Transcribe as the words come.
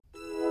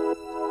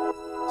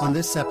On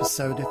this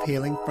episode of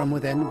Healing from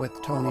Within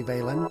with Tony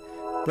Valen,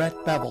 Brett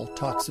Bevell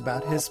talks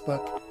about his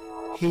book,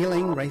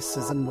 Healing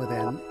Racism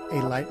Within,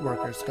 a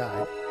Lightworker's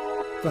Guide.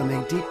 From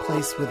a deep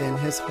place within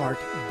his heart,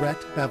 Brett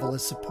Bevell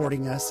is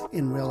supporting us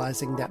in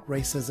realizing that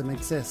racism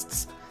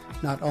exists,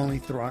 not only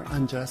through our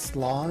unjust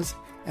laws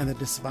and the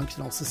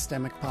dysfunctional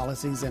systemic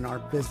policies in our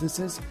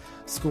businesses,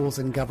 schools,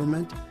 and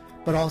government,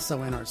 but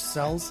also in our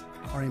cells,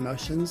 our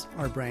emotions,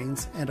 our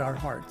brains, and our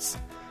hearts,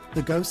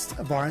 the ghosts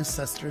of our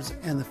ancestors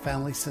and the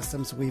family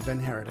systems we've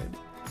inherited.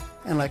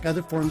 And like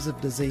other forms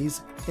of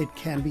disease, it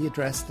can be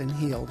addressed and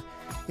healed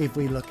if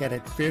we look at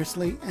it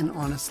fiercely and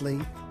honestly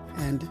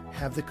and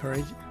have the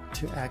courage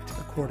to act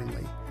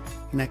accordingly.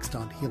 Next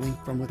on Healing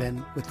from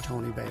Within with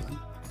Tony Valen.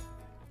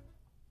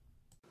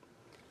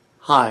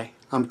 Hi,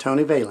 I'm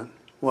Tony Valen.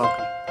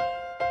 Welcome.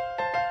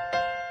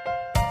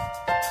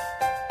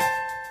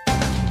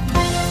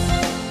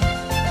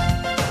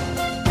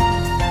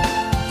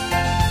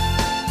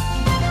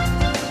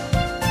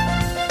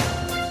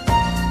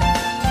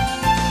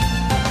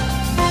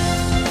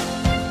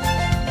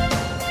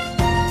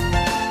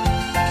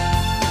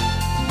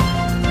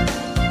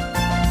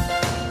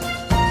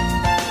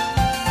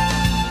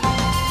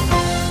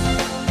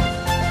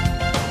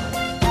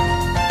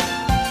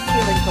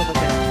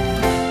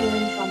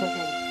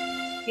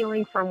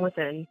 From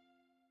within.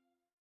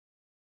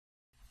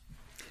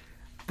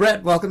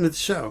 Brett, welcome to the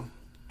show.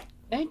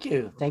 Thank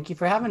you. Thank you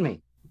for having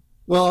me.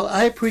 Well,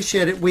 I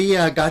appreciate it. We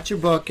got your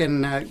book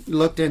and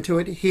looked into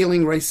it,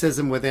 Healing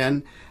Racism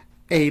Within,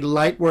 a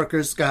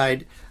Lightworker's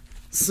Guide.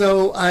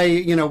 So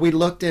we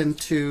looked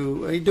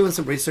into doing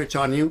some research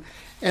on you,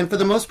 and for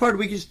the most part,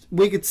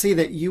 we could see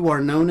that you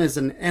are known as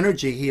an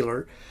energy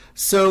healer.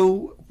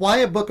 So why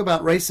a book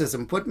about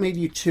racism? What made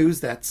you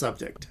choose that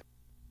subject?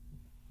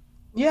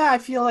 Yeah, I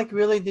feel like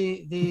really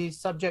the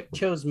subject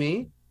chose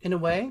me in a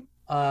way.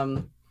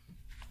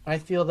 I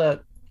feel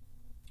that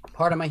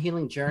part of my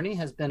healing journey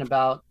has been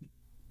about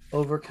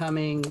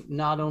overcoming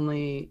not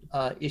only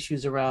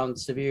issues around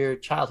severe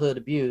childhood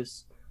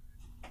abuse,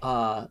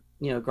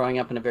 growing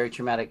up in a very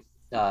traumatic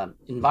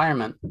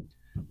environment,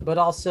 but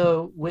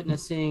also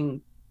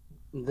witnessing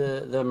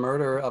the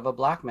murder of a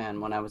Black man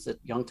when I was a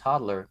young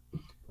toddler.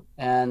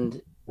 And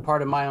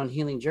part of my own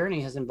healing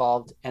journey has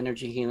involved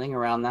energy healing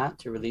around that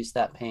to release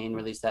that pain,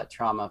 release that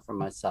trauma from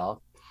myself.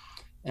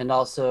 And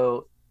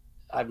also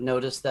I've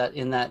noticed that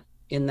in that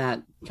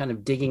kind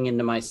of digging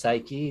into my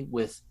psyche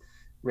with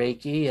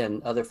Reiki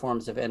and other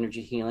forms of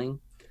energy healing,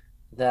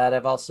 that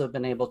I've also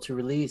been able to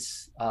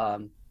release,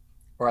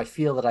 or I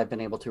feel that I've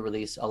been able to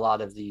release a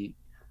lot of the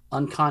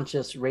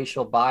unconscious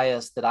racial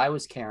bias that I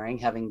was carrying,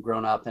 having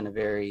grown up in a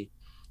very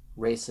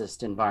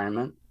racist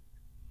environment.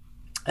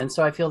 And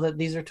so I feel that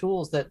these are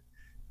tools that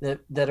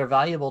are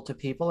valuable to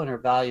people and are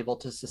valuable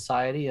to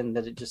society, and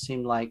that it just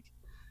seemed like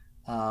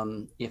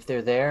if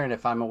they're there and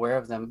if I'm aware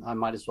of them, I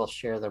might as well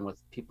share them with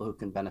people who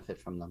can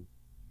benefit from them.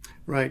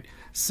 Right.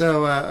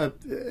 So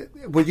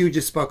what you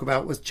just spoke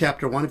about was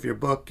chapter 1 of your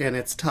book, and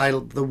it's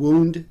titled The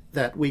Wound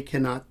That We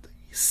Cannot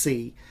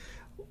See.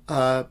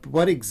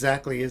 What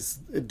exactly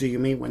do you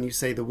mean when you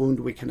say the wound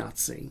we cannot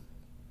see?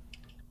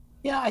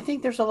 Yeah, I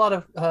think there's a lot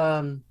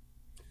of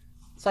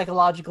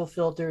psychological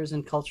filters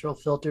and cultural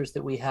filters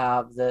that we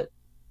have that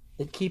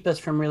keep us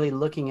from really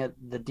looking at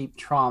the deep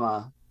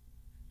trauma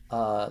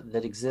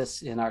that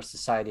exists in our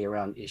society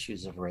around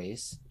issues of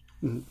race.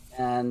 Mm-hmm.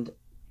 And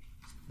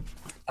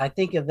I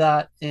think of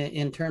that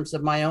in terms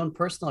of my own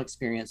personal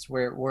experience,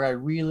 where I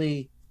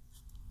really,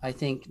 I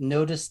think,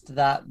 noticed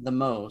that the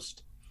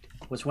most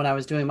was when I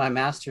was doing my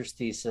master's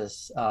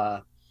thesis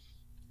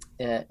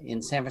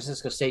in San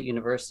Francisco State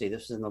University.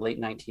 This was in the late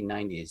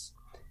 1990s.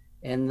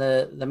 And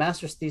the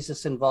master's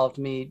thesis involved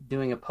me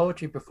doing a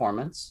poetry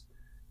performance.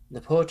 The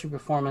poetry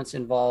performance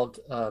involved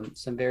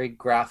some very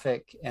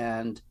graphic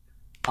and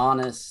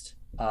honest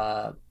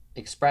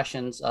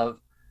expressions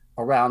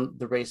around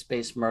the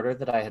race-based murder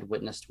that I had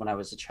witnessed when I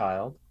was a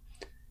child.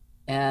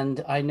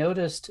 And I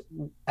noticed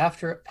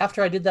after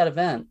I did that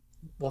event,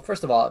 well,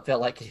 first of all, it felt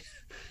like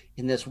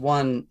in this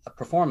one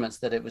performance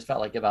that it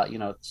felt like about,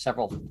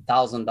 several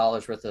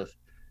 $1,000s worth of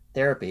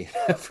therapy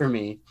for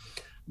me.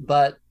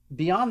 But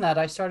beyond that,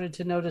 I started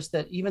to notice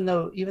that even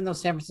though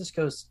San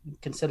Francisco is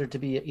considered to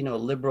be, a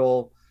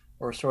liberal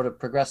or sort of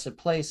progressive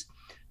place,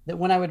 that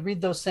when I would read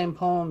those same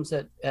poems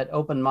at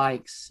open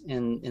mics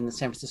in the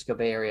San Francisco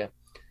Bay Area,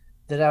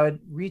 that I would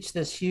reach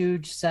this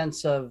huge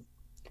sense of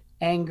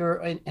anger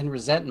and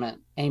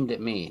resentment aimed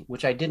at me,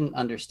 which I didn't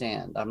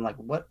understand. I'm like,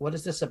 what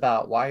is this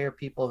about? Why are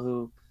people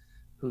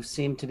who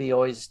seem to be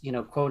always,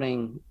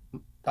 quoting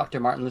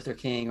Dr. Martin Luther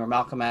King or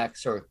Malcolm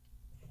X or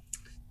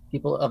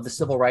people of the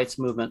civil rights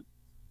movement,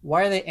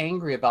 why are they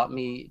angry about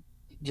me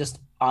just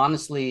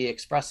honestly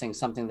expressing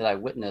something that I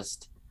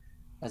witnessed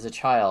as a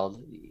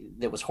child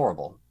that was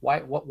horrible?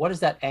 What is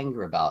that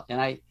anger about?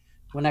 And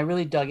when I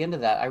really dug into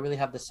that, I really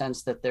have the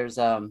sense that there's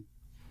a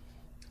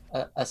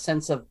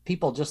sense of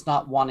people just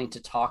not wanting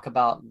to talk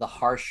about the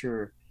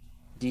harsher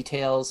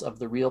details of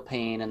the real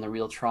pain and the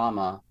real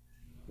trauma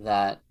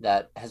that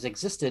has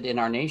existed in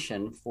our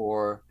nation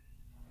for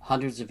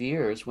hundreds of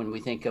years when we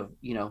think of,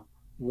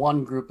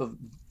 one group of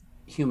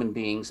human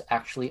beings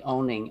actually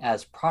owning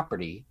as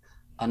property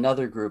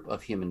another group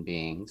of human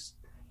beings,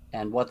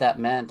 and what that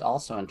meant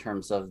also in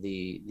terms of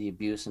the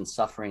abuse and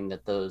suffering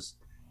that those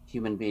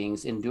human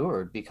beings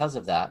endured because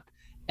of that,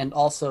 and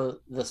also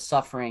the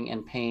suffering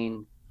and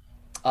pain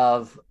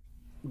of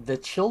the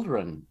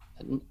children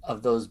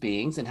of those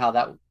beings and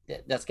how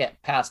that's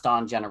get passed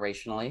on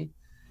generationally.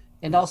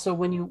 And also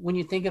when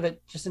you think of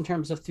it just in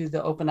terms of through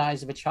the open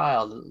eyes of a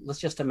child, let's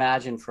just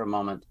imagine for a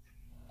moment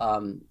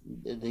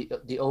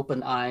the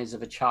open eyes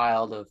of a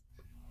child,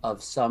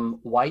 of some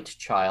white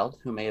child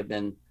who may have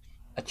been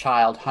a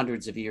child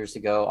hundreds of years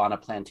ago on a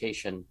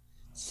plantation,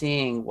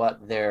 seeing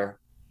what their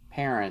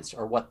parents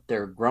or what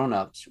their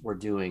grown-ups were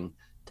doing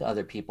to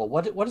other people.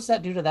 What does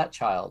that do to that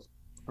child,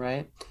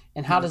 right?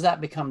 And how does that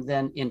become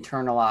then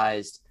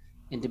internalized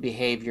into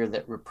behavior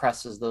that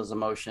represses those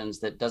emotions,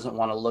 that doesn't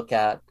want to look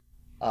at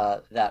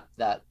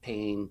that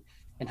pain?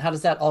 And how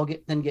does that all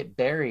get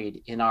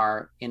buried in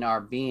our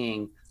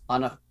being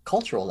on a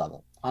cultural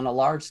level, on a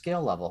large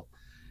scale level?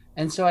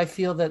 And so I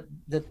feel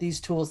that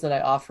these tools that I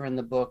offer in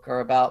the book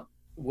are about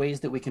ways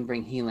that we can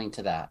bring healing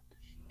to that,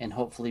 and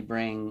hopefully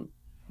bring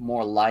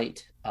more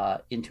light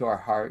into our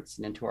hearts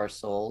and into our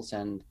souls,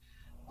 and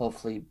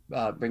hopefully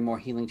bring more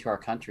healing to our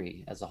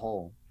country as a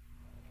whole.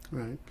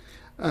 Right.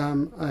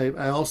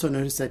 I also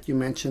noticed that you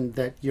mentioned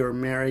that you're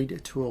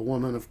married to a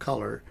woman of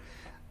color.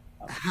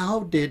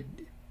 How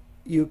did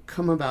you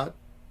come about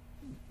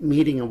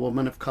meeting a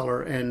woman of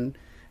color and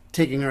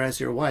taking her as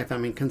your wife? I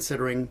mean,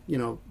 considering,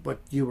 what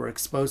you were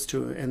exposed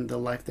to and the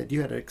life that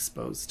you had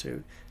exposed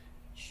to.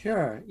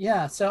 Sure.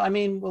 Yeah. So, I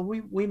mean, well,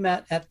 we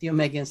met at the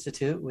Omega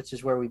Institute, which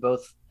is where we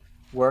both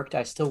worked.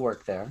 I still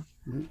work there.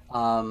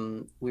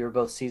 Mm-hmm. We were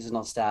both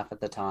seasonal staff at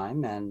the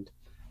time. And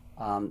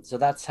so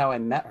that's how I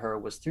met her,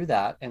 was through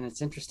that. And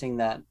it's interesting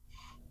that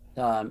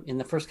in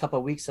the first couple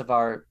of weeks of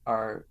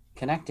our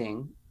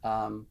connecting,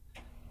 I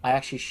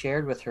actually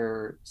shared with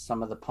her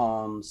some of the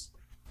poems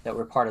that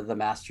were part of the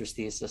master's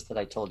thesis that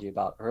I told you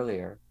about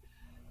earlier.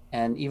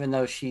 And even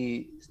though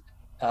she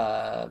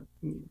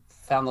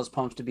found those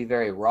poems to be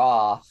very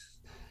raw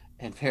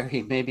and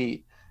very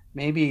maybe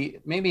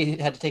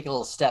had to take a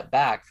little step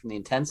back from the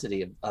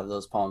intensity of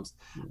those poems,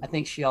 I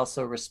think she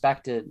also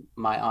respected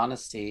my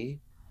honesty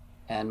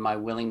and my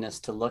willingness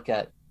to look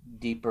at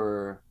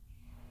deeper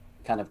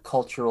kind of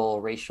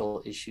cultural,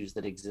 racial issues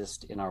that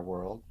exist in our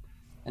world.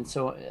 And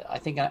so I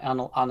think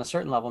on a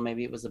certain level,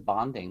 maybe it was a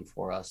bonding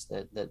for us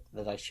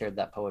that I shared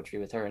that poetry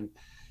with her. And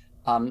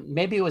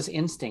maybe it was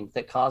instinct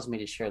that caused me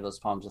to share those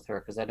poems with her,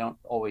 because I don't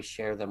always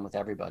share them with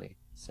everybody.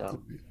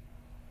 So,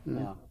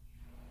 yeah.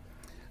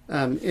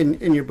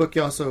 In your book,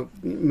 you also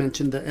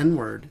mentioned the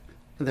N-word,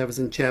 and that was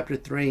in chapter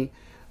 3.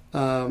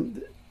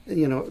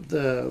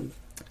 The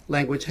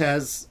language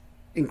has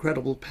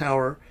incredible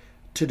power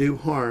to do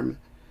harm,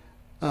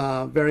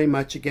 very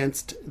much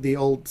against the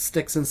old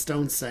sticks and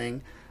stones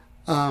saying.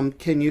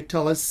 Can you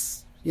tell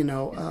us,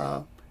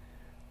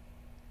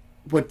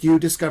 what you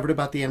discovered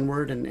about the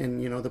N-word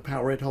and the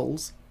power it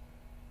holds?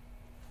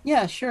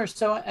 Yeah, sure.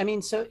 So, I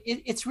mean,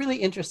 it's really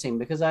interesting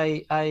because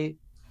I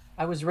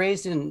was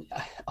raised in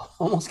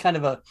almost kind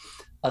of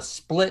a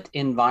split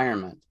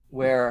environment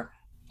where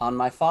on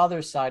my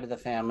father's side of the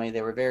family,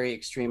 they were very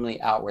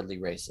extremely outwardly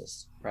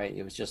racist, right?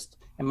 It was just,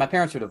 and my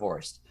parents were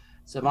divorced.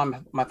 So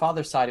my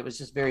father's side, it was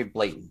just very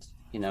blatant.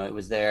 It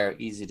was there,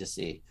 easy to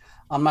see.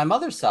 On my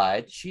mother's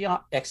side, she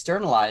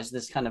externalized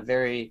this kind of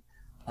very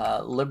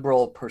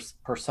liberal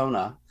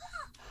persona,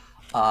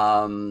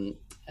 and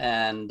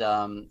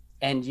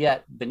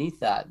yet beneath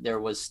that there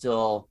was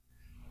still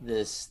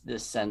this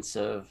sense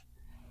of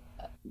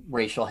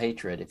racial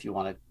hatred, if you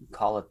want to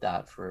call it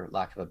that, for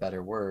lack of a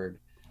better word.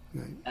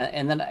 Right.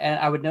 And then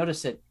I would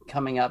notice it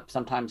coming up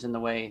sometimes in the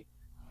way,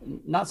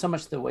 not so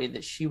much the way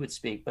that she would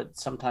speak, but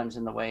sometimes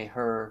in the way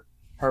her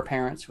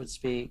parents would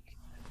speak,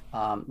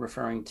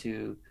 referring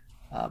to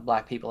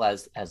Black people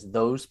as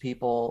those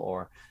people,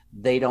 or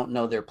they don't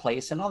know their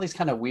place, and all these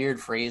kind of weird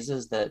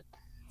phrases that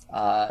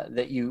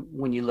you,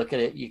 when you look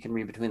at it, you can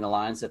read between the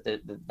lines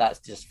that's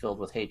just filled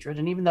with hatred.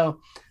 And even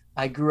though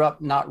I grew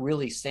up not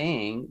really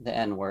saying the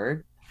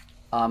N-word,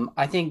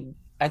 I think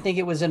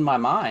it was in my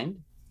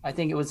mind. I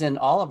think it was in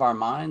all of our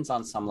minds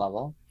on some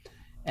level.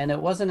 And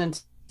it wasn't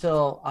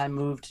until I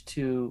moved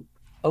to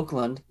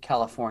Oakland,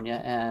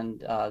 California,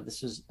 and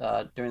this was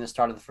during the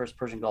start of the first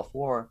Persian Gulf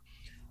War,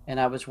 and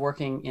I was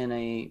working in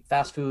a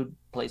fast food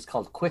place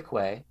called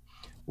Quickway,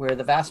 where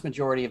the vast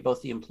majority of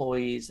both the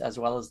employees as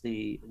well as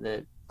the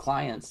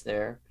clients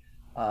there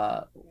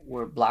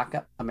were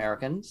Black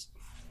Americans.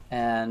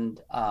 And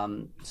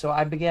so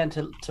I began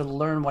to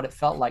learn what it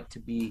felt like to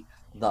be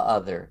the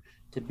other,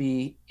 to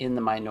be in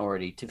the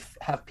minority, to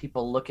have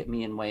people look at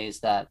me in ways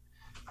that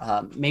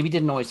maybe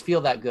didn't always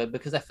feel that good,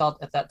 because I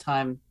felt at that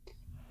time,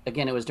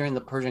 again, it was during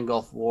the Persian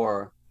Gulf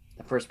War,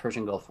 the first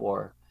Persian Gulf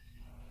War.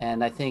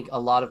 And I think a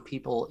lot of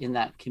people in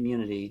that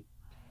community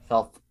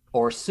felt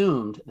or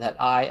assumed that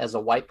I, as a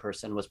white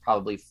person, was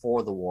probably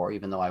for the war,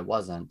 even though I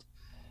wasn't.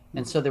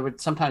 And so there would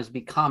sometimes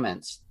be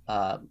comments,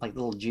 like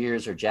little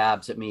jeers or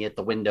jabs at me at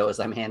the window as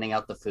I'm handing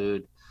out the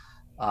food,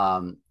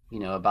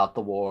 about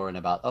the war and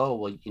about, oh,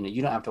 well,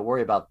 you don't have to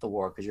worry about the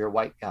war because you're a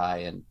white guy.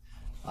 And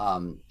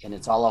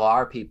it's all of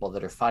our people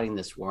that are fighting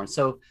this war. And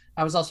so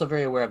I was also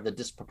very aware of the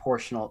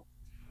disproportional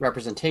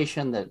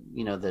representation that,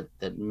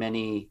 that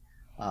many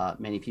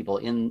people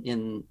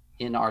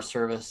in our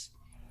service,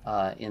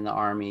 in the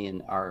Army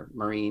and our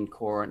Marine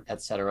Corps,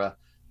 et cetera,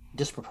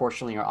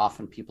 disproportionately are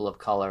often people of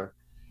color.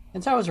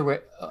 And so I was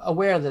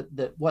aware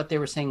that what they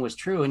were saying was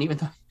true. And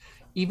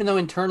even though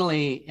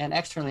internally and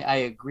externally I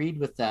agreed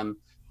with them,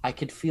 I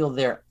could feel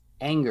their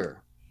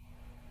anger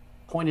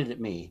pointed at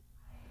me,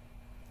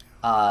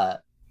 and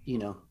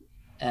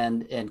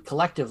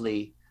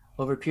collectively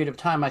over a period of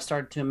time, I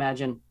started to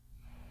imagine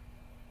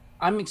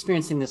I'm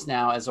experiencing this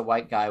now as a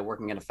white guy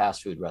working at a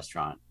fast food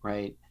restaurant,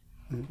 right?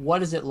 Mm-hmm.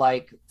 What is it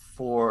like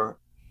for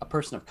a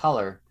person of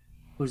color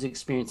who's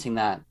experiencing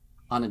that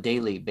on a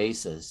daily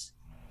basis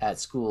at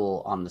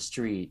school, on the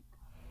street,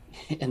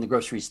 in the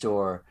grocery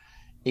store,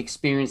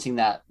 experiencing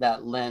that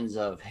lens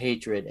of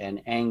hatred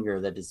and anger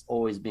that is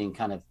always being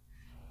kind of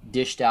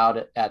dished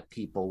out at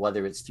people,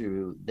 whether it's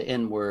through the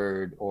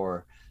N-word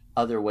or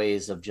other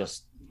ways of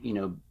just,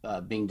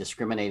 being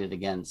discriminated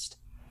against.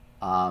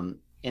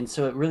 And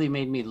so it really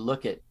made me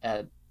look at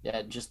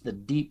just the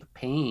deep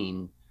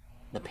pain,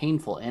 the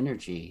painful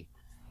energy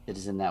that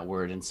is in that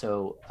word. And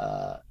so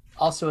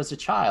also as a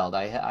child,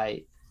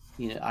 I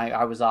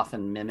was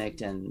often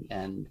mimicked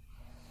and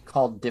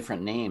called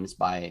different names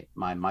by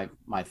my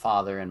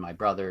father and my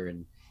brother,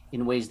 and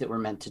in ways that were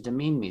meant to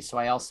demean me. So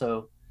I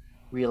also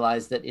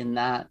realized that in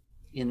that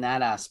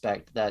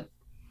aspect,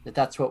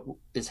 that's what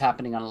is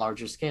happening on a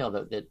larger scale,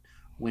 that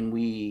when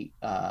we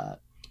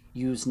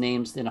use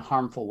names in a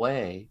harmful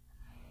way,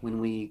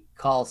 when we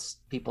call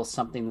people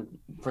something,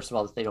 first of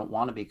all, that they don't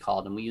want to be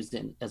called, and we use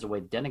it as a way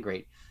to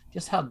denigrate,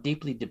 just how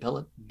deeply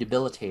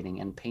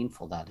debilitating and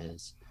painful that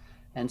is.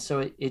 And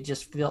so it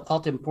just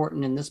felt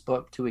important in this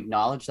book to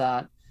acknowledge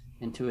that,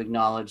 and to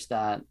acknowledge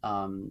that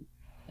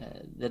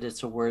that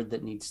it's a word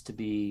that needs to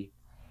be,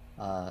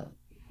 hands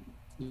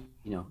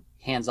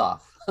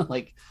off.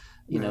 Like,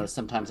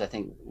 sometimes I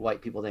think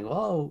white people think,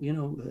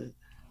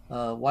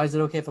 why is it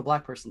okay if a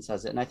black person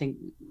says it? And I think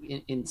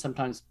in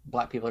sometimes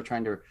black people are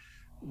trying to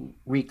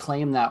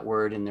reclaim that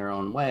word in their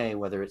own way,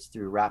 whether it's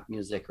through rap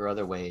music or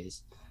other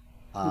ways.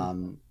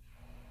 And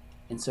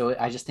so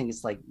I just think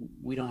it's like,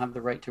 we don't have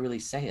the right to really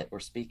say it or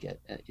speak it.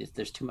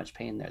 There's too much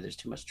pain there. There's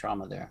too much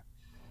trauma there.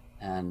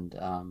 And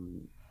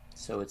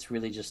so it's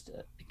really just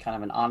kind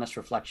of an honest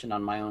reflection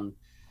on my own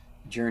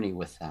journey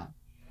with that.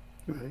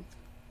 Right.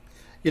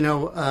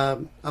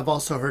 I've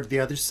also heard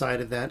the other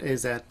side of that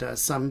is that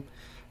some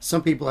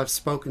people I've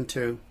spoken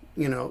to,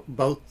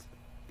 both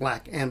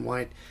black and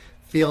white,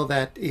 feel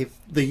that if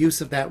the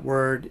use of that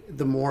word,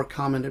 the more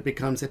common it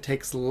becomes, it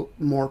takes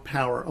more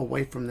power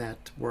away from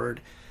that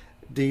word.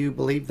 Do you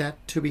believe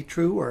that to be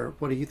true, or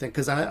what do you think?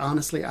 Because I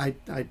honestly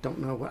don't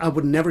know. I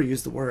would never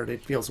use the word.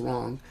 It feels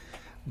wrong.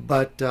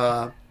 But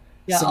I'll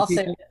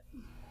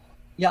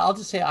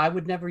just say I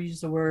would never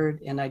use the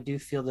word, and I do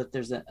feel that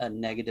there's a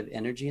negative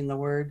energy in the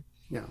word.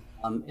 Yeah.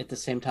 At the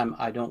same time,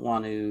 I don't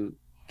want to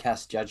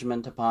cast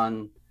judgment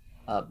upon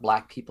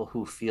black people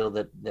who feel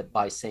that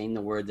by saying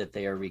the word that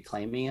they are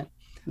reclaiming it.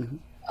 Mm-hmm.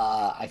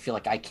 I feel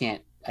like I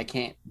can't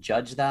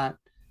judge that.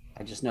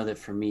 I just know that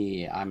for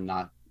me, I'm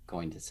not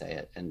going to say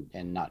it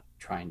and not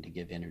trying to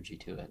give energy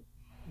to it.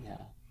 Yeah.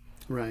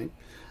 Right.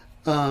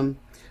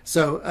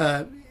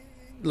 So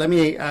let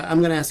me, I'm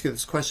going to ask you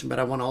this question, but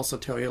I want to also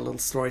tell you a little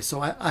story.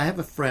 So I have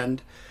a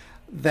friend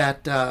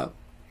that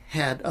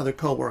had other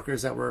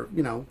coworkers that were,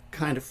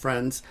 kind of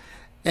friends,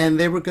 and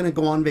they were going to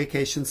go on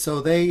vacation.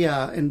 So they,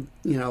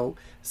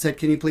 said,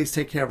 can you please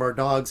take care of our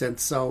dogs? And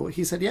so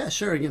he said, yeah,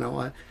 sure.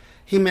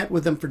 He met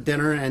with them for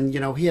dinner, and,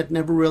 he had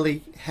never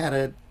really had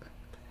a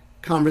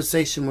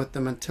conversation with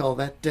them until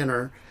that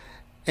dinner.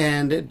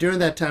 And during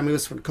that time, it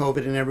was from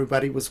COVID and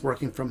everybody was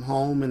working from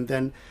home. And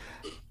then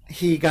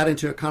he got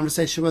into a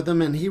conversation with them,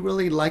 and he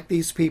really liked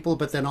these people.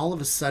 But then all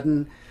of a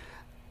sudden,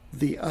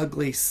 the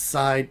ugly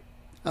side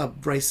of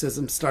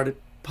racism started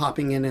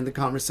popping in the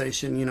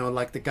conversation.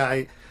 Like the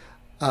guy,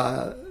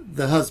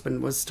 the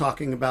husband was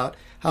talking about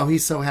how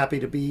he's so happy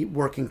to be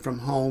working from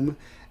home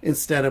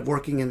instead of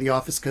working in the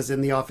office, because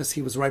in the office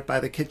he was right by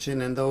the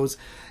kitchen, and those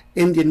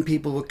Indian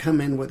people would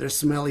come in with their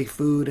smelly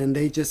food, and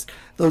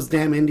those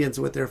damn Indians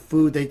with their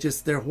food,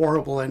 they're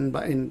horrible,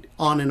 and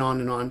on and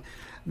on and on.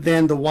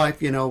 Then the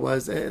wife,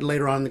 was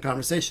later on in the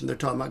conversation, they're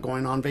talking about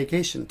going on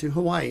vacation to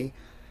Hawaii.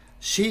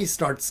 She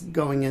starts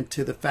going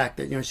into the fact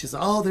that, she's,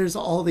 there's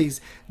all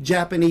these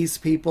Japanese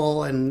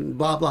people and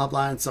blah, blah,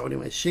 blah. And so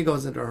anyway, she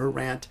goes into her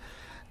rant.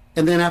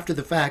 And then after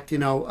the fact,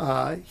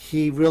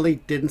 he really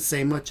didn't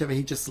say much of it.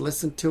 He just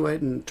listened to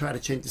it and tried to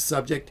change the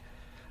subject.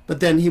 But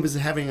then he was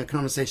having a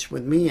conversation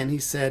with me, and he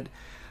said,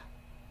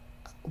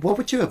 what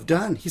would you have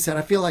done? He said,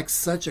 I feel like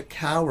such a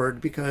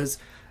coward because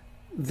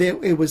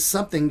it was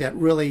something that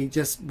really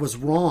just was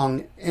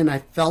wrong, and I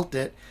felt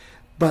it.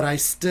 but I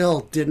still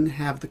didn't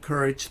have the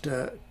courage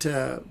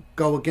to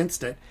go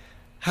against it.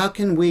 How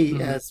can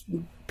we, as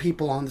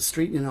people on the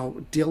street,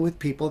 deal with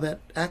people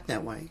that act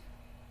that way?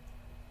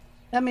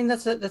 I mean,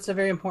 that's a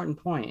very important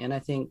point, and I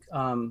think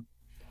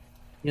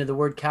the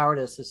word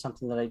cowardice is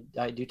something that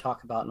I do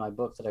talk about in my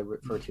book that I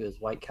refer to as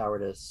white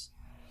cowardice,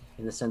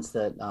 in the sense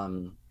that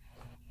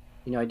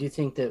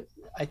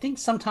I think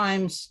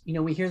sometimes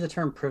we hear the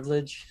term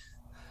privilege.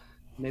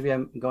 Maybe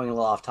I'm going a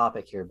little off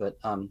topic here, but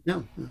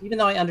No. even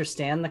though I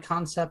understand the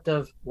concept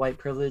of white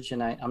privilege,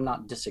 and I'm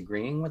not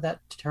disagreeing with that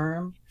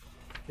term,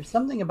 there's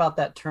something about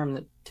that term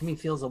that to me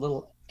feels a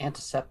little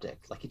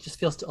antiseptic, like it just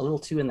feels a little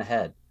too in the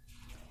head.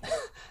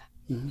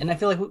 And I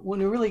feel like when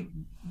we really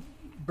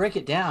break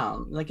it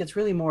down, like it's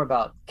really more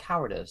about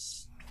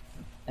cowardice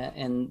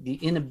and the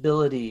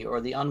inability or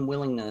the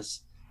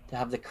unwillingness to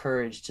have the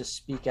courage to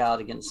speak out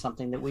against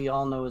something that we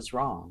all know is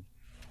wrong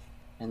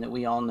and that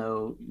we all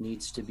know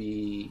needs to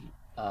be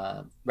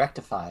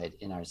rectified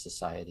in our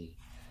society.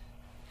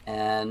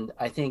 And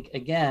I think,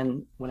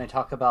 again, when I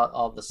talk about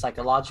all the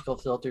psychological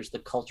filters, the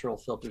cultural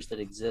filters that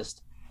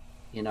exist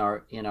in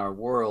our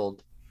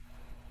world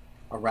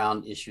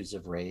around issues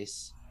of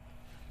race,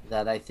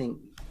 that I think,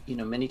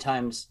 many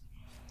times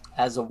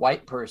as a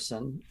white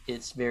person,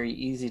 it's very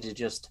easy to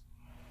just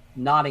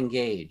not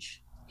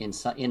engage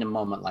in a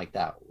moment like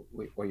that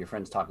where your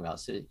friend's talking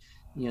about. So,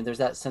 there's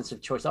that sense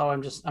of choice. Oh,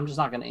 I'm just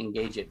not going to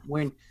engage it.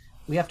 When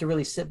we have to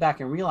really sit back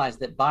and realize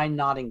that by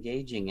not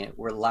engaging it,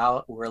 we're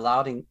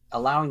allowing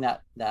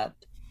that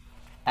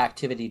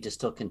activity to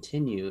still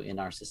continue in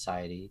our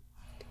society.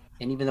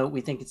 And even though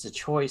we think it's a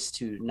choice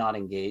to not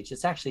engage,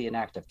 it's actually an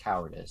act of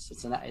cowardice.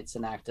 It's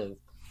an act of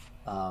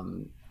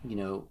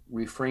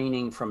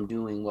refraining from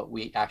doing what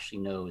we actually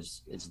know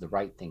is the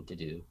right thing to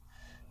do,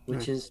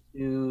 which is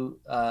to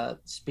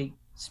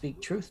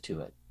speak truth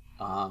to it.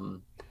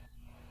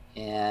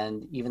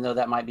 And even though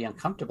that might be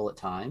uncomfortable at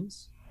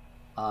times,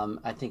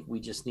 I think we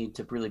just need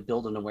to really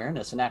build an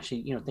awareness and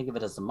actually, think of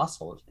it as a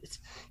muscle.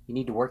 You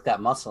need to work that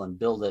muscle and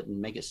build it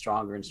and make it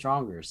stronger and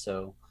stronger.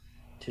 So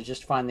to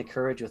just find the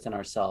courage within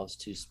ourselves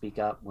to speak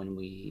up when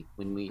we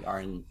are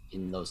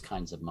in those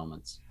kinds of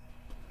moments.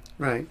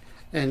 Right.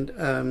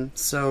 And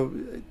so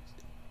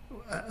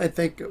I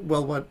think,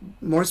 what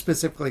more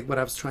specifically, what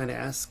I was trying to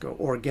ask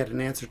or get an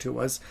answer to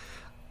was,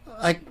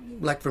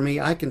 for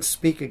me, I can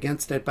speak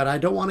against it, but I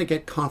don't want to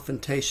get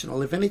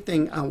confrontational. If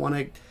anything, I want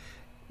to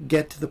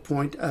get to the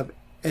point of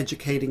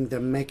educating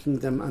them, making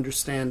them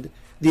understand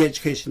the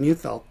education you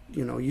felt.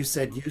 You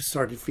said you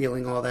started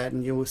feeling all that,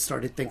 and you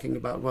started thinking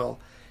about, well,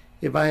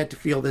 if I had to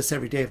feel this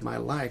every day of my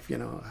life,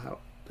 how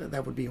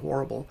that would be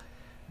horrible.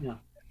 Yeah.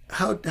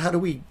 How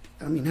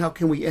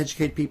can we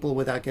educate people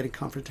without getting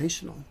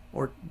confrontational?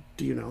 Or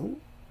do you know?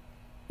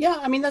 Yeah,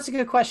 I mean, that's a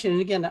good question.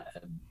 And again,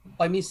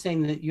 by me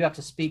saying that you have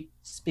to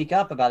speak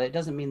up about it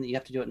doesn't mean that you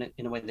have to do it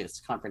in a way that's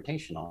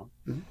confrontational.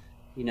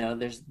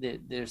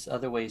 There's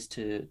other ways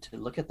to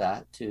look at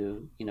that.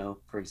 To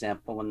for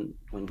example,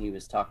 when he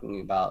was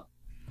talking about,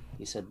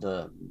 he said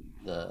the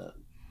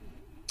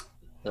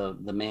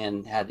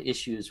man had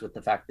issues with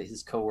the fact that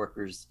his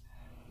coworkers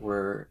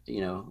were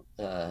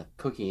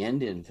cooking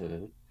Indian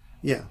food.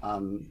 Yeah.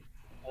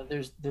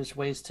 There's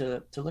ways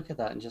to look at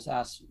that and just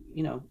ask,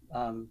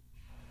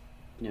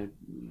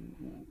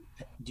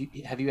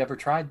 have you ever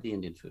tried the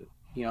Indian food?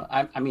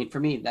 I mean, for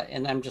me, that,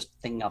 and I'm just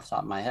thinking off the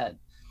top of my head.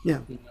 Yeah.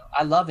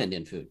 I love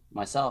Indian food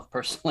myself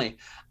personally.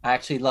 I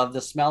actually love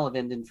the smell of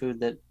Indian food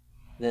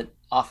that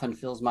often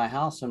fills my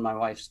house when my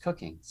wife's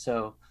cooking.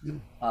 So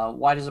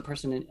why does a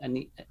person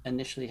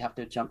initially have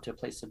to jump to a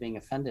place of being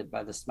offended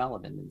by the smell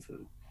of Indian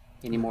food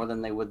any more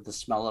than they would the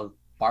smell of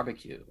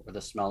barbecue or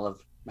the smell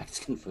of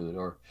Mexican food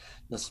or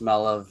the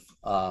smell of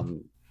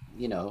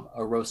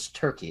a roast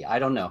turkey? I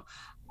don't know.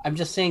 I'm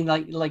just saying,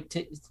 like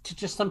to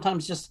just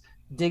sometimes just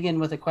dig in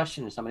with a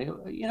question to somebody.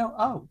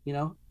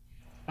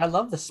 I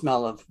love the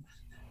smell of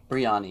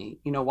biryani.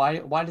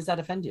 Why does that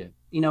offend you?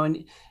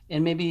 And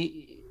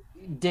maybe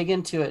dig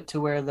into it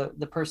to where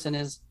the person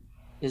is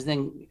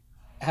then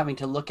having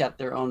to look at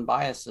their own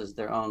biases,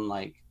 their own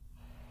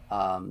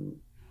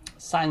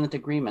silent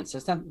agreements.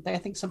 I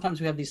think sometimes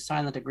we have these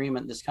silent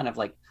agreement, this kind of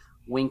like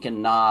wink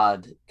and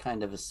nod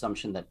kind of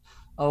assumption that,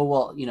 oh,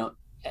 well,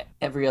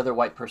 every other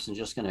white person is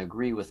just going to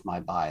agree with my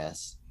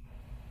bias.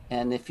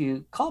 And if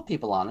you call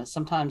people on it,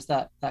 sometimes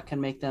that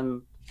can make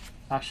them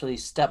actually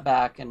step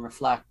back and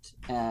reflect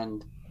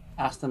and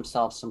ask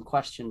themselves some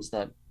questions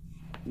that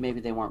maybe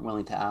they weren't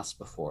willing to ask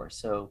before.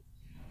 So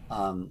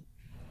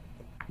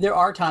there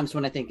are times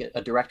when I think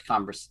a direct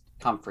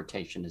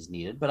confrontation is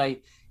needed, but I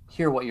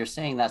hear what you're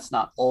saying. That's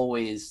not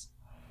always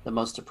the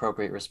most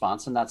appropriate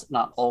response, and that's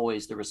not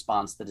always the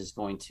response that is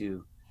going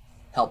to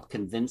help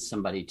convince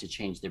somebody to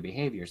change their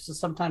behavior. So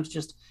sometimes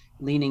just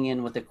leaning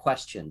in with a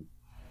question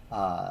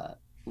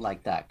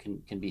like that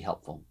can be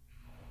helpful.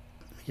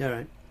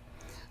 Yeah,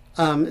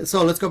 right.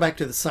 So let's go back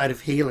to the side of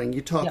healing.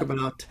 You talk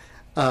about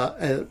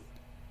the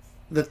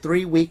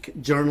 3-week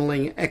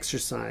journaling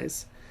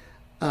exercise,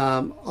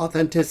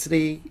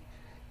 authenticity,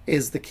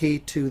 is the key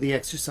to the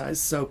exercise.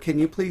 So can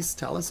you please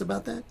tell us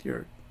about that?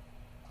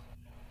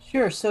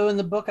 Sure. So in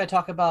the book, I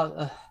talk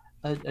about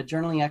a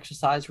journaling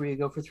exercise where you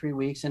go for 3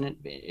 weeks. And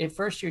at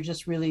first, you're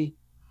just really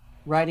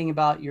writing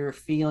about your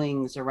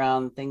feelings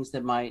around things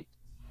that might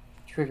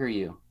trigger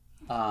you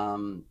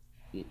um,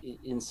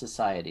 in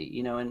society,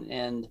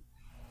 and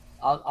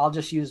I'll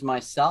just use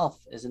myself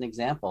as an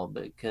example,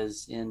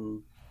 because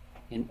in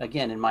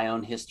my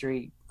own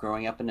history,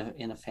 growing up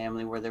in a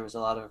family where there was a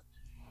lot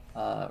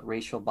of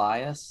racial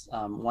bias,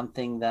 one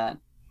thing that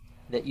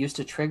used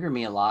to trigger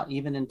me a lot,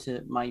 even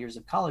into my years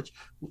of college,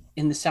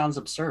 and this sounds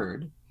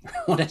absurd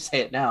when I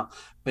say it now,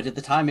 but at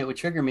the time it would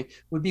trigger me,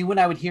 would be when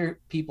I would hear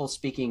people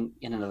speaking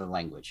in another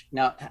language.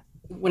 Now,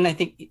 when I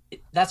think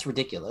that's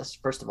ridiculous,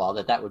 first of all,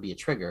 that would be a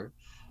trigger,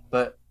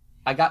 but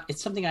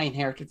it's something I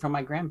inherited from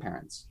my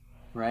grandparents,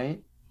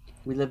 right?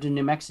 We lived in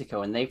New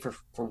Mexico, and they, for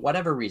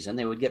whatever reason,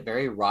 they would get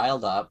very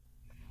riled up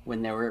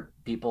when there were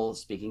people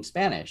speaking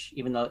Spanish,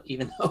 even though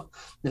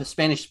the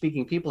Spanish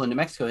speaking people in New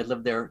Mexico had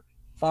lived there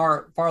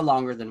far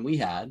longer than we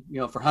had,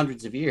 for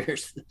hundreds of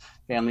years.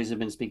 Families have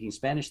been speaking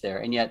Spanish there,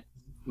 and yet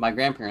my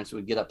grandparents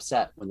would get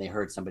upset when they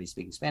heard somebody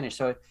speaking Spanish.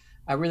 So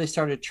I really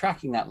started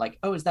tracking that, like,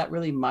 oh, is that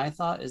really my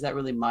thought? Is that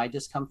really my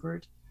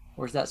discomfort?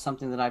 Or is that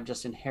something that I've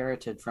just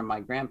inherited from my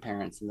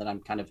grandparents and that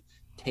I'm kind of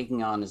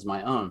taking on as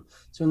my own?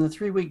 So in the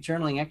 3-week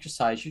journaling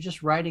exercise, you're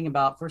just writing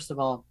about, first of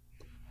all,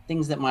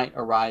 things that might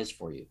arise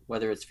for you,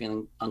 whether it's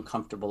feeling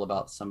uncomfortable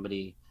about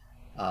somebody,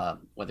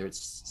 whether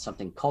it's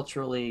something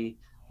culturally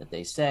that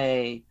they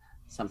say,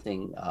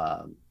 something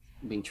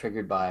being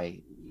triggered by,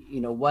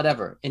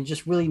 whatever, and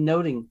just really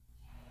noting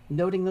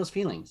those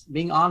feelings,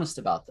 being honest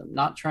about them,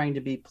 not trying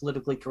to be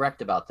politically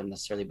correct about them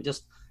necessarily, but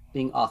just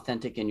being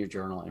authentic in your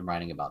journal and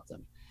writing about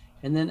them.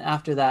 And then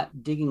after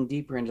that, digging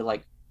deeper into,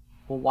 like,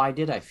 well, why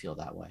did I feel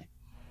that way?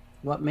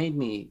 What made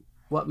me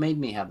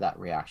have that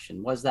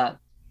reaction? Was that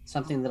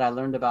something that I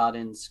learned about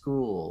in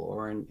school,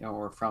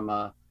 or from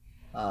a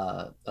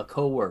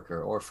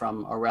coworker, or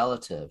from a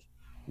relative?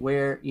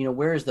 Where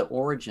is the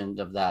origin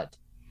of that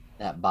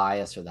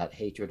bias, or that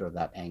hatred, or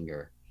that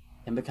anger?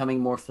 And becoming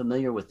more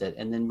familiar with it,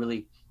 and then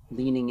really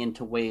leaning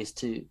into ways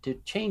to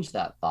change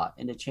that thought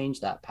and to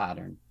change that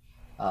pattern,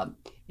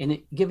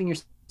 giving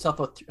yourself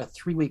a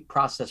 3-week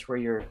process where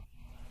you're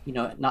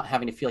not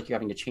having to feel like you're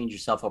having to change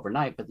yourself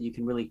overnight, but that you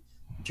can really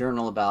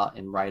journal about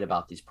and write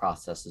about these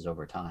processes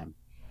over time.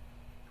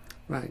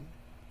 Right.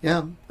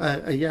 Yeah.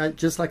 Yeah.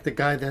 Just like the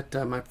guy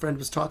that my friend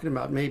was talking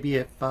about, maybe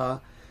if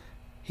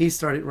he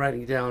started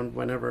writing down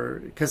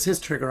whenever, because his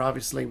trigger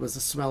obviously was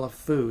the smell of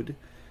food,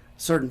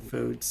 certain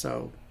food.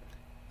 So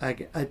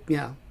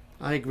yeah,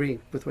 I agree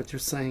with what you're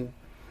saying.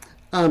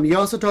 You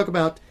also talk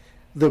about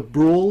the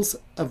rules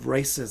of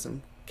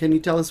racism. Can you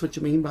tell us what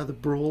you mean by the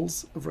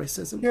rules of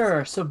racism?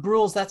 Sure. So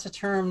rules, that's a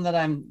term that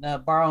I'm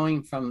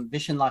borrowing from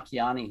Vishen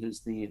Lakhiani,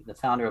 who's the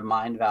founder of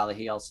Mind Valley.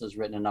 He also has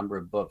written a number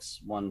of books.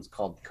 One's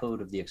called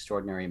Code of the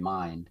Extraordinary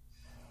Mind.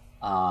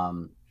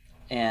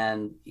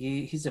 And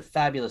he's a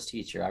fabulous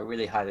teacher. I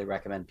really highly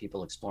recommend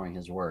people exploring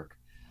his work.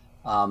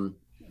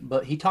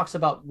 But he talks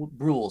about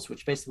rules,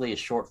 which basically is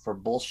short for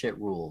bullshit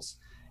rules.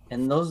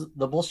 And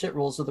the bullshit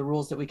rules are the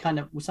rules that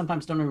we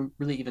sometimes don't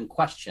really even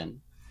question.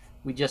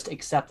 We just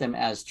accept them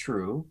as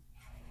true.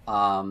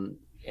 And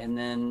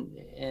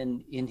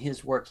in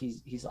his work,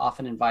 he's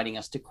often inviting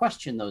us to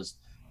question those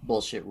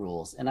bullshit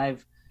rules. And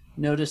I've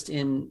noticed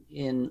in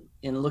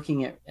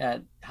looking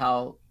at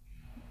how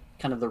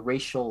kind of the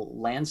racial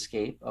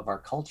landscape of our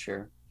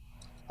culture,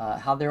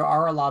 how there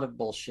are a lot of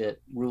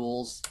bullshit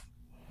rules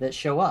that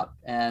show up.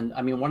 And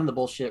I mean, one of the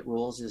bullshit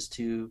rules is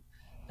to,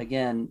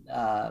 again,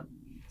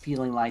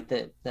 feeling like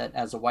that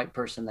as a white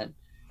person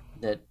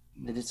that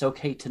it's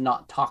okay to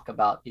not talk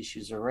about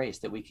issues of race,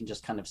 that we can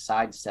just kind of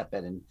sidestep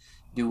it and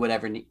do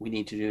whatever we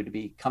need to do to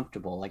be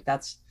comfortable. Like,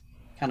 that's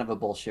kind of a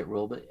bullshit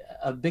rule. But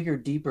a bigger,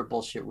 deeper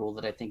bullshit rule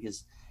that I think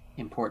is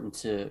important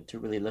to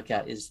really look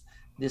at is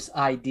this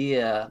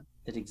idea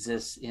that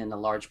exists in a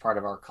large part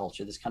of our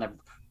culture, this kind of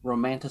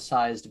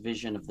romanticized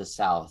vision of the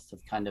South, of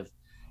kind of,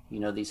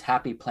 these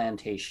happy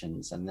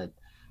plantations, and that,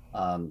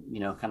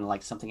 kind of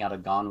like something out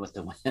of Gone with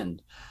the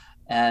Wind.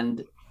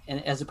 And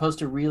as opposed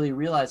to really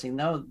realizing,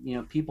 no,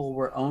 people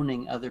were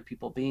owning other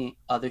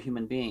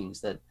human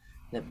beings, that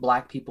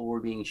Black people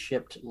were being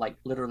shipped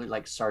literally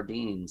like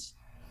sardines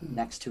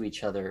next to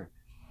each other,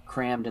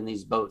 crammed in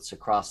these boats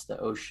across the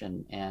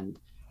ocean, and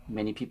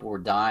many people were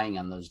dying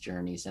on those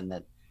journeys. And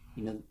that,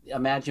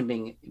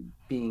 imagine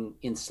being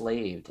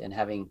enslaved and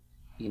having,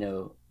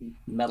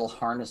 metal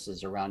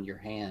harnesses around your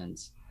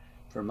hands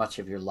for much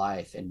of your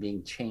life, and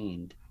being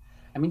chained.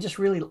 I mean, just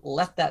really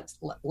let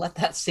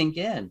that sink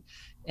in,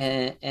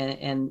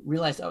 and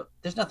realize, oh,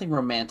 there's nothing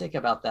romantic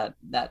about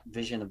that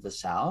vision of the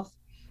South.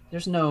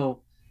 There's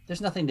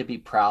nothing to be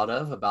proud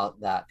of about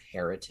that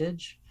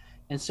heritage.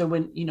 And so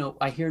when,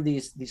 I hear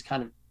these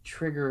kind of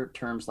trigger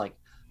terms like,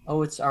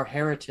 oh, it's our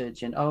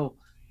heritage, and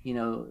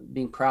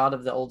being proud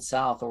of the Old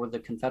South or the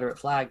Confederate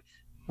flag,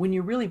 when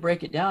you really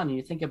break it down and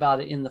you think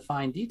about it in the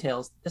fine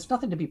details, there's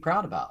nothing to be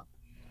proud about.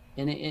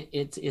 And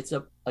it's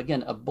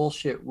again a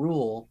bullshit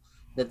rule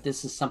that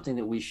this is something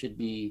that we should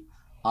be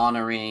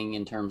honoring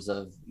in terms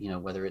of,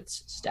 whether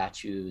it's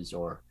statues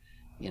or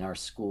in our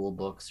school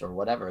books or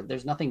whatever.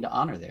 There's nothing to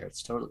honor there.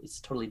 It's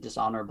totally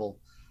dishonorable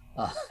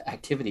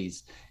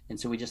activities, and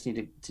so we just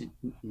need to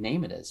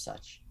name it as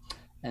such.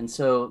 And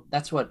so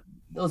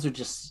those are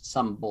just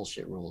some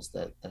bullshit rules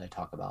that I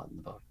talk about in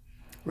the book.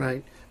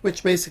 Right.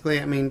 Which basically,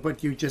 I mean,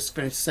 what you just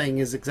finished saying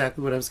is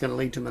exactly what I was going to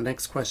lead to my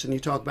next question. You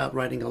talk about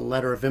writing a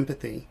letter of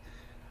empathy.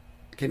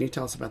 Can you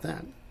tell us about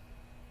that?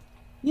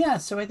 Yeah.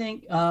 So I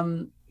think,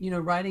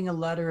 writing a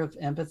letter of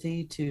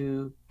empathy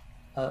to,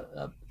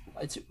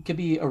 it could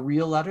be a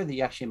real letter that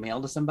you actually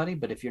mail to somebody,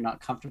 but if you're not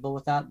comfortable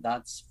with that,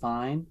 that's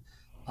fine.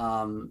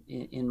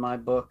 In my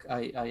book,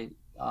 I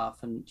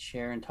often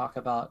share and talk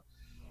about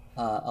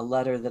a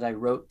letter that I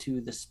wrote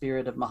to the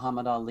spirit of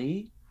Muhammad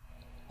Ali,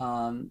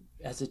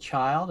 as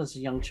a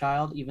young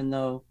child, even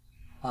though,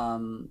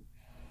 again,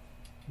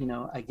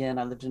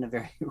 I lived in a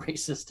very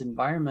racist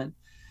environment.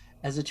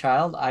 As a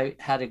child, I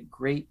had a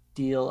great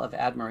deal of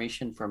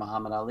admiration for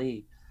Muhammad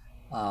Ali.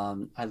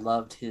 I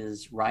loved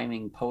his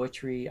rhyming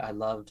poetry. I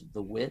loved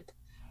the wit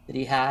that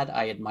he had.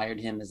 I admired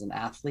him as an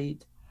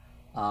athlete.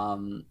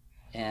 Um,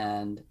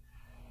 and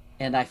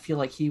and I feel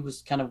like he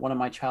was kind of one of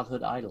my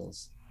childhood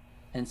idols.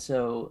 And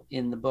so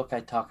in the book, I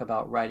talk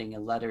about writing a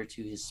letter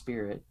to his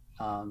spirit,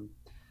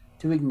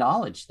 to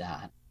acknowledge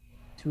that,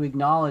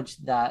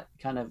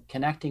 kind of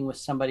connecting with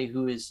somebody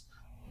who is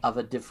of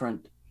a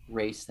different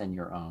race than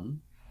your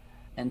own,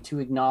 and to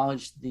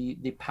acknowledge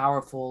the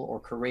powerful or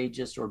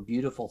courageous or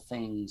beautiful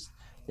things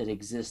that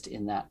exist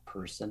in that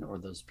person or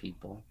those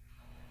people.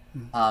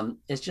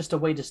 It's just a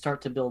way to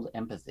start to build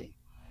empathy.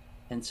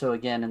 And so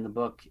again, in the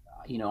book,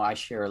 I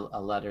share a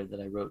letter that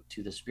I wrote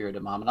to the spirit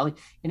of Muhammad Ali.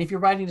 And if you're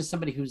writing to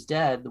somebody who's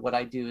dead, what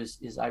I do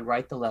is I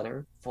write the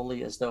letter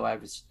fully as though I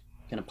was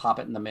going to pop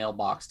it in the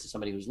mailbox to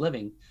somebody who's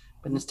living.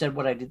 But instead,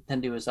 what I then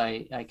do is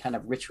I kind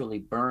of ritually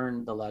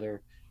burn the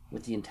letter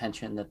with the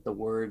intention that the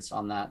words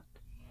on that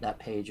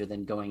page are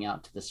then going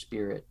out to the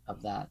spirit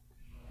of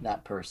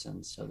that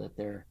person, so that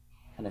they're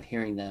kind of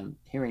hearing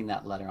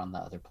that letter on the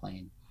other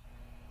plane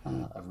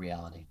of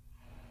reality.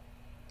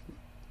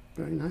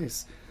 Very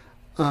nice.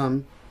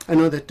 I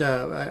know that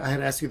I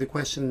had asked you the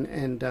question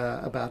and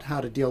about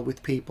how to deal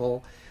with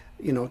people,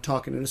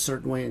 talking in a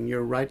certain way, and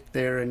you're right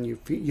there, and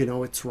you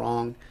know it's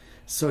wrong,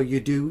 so you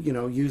do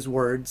use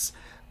words.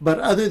 But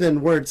other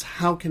than words,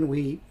 how can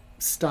we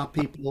stop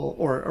people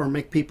or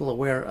make people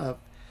aware of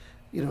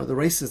the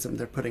racism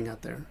they're putting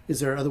out there? Is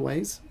there other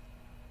ways?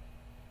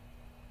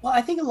 Well,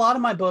 I think a lot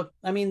of my book,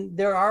 I mean,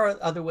 there are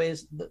other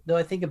ways, though.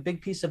 I think a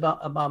big piece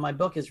about my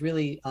book is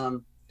really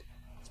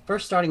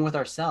first starting with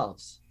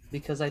ourselves,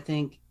 because I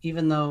think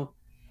even those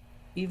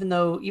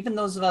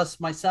of us,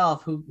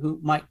 myself, who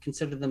might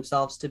consider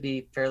themselves to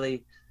be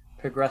fairly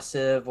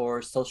progressive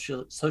or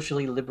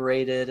socially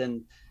liberated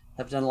and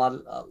have done a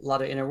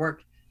lot of inner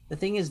work, the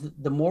thing is,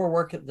 the more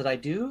work that I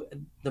do,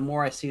 the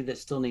more I see that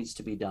still needs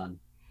to be done.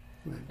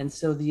 Right. And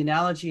so the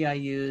analogy I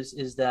use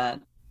is that,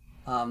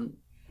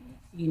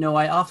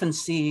 I often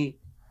see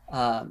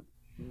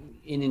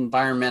in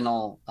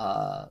environmental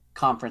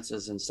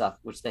conferences and stuff,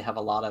 which they have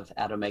a lot of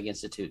at Omega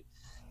Institute,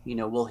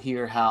 we'll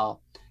hear how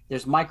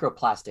there's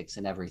microplastics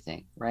in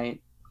everything, right?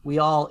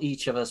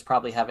 Each of us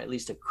probably have at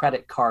least a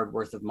credit card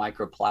worth of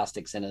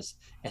microplastics in us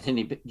at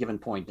any given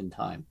point in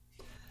time.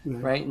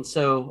 Right. And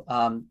so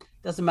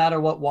doesn't matter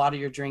what water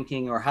you're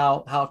drinking or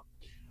how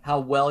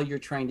well you're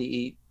trying to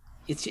eat,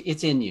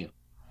 it's in you.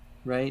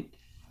 Right.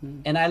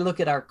 And I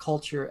look at our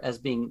culture as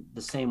being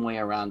the same way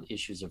around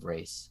issues of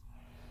race.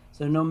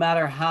 So no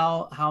matter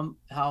how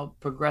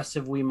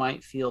progressive we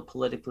might feel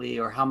politically,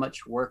 or how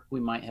much work we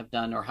might have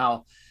done, or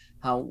how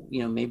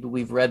maybe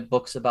we've read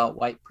books about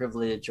white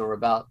privilege or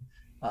about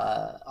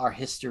our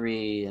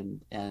history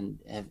and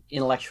have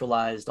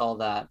intellectualized all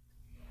that,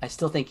 I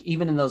still think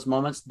even in those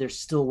moments, there's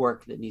still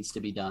work that needs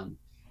to be done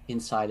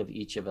inside of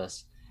each of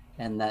us.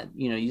 And that,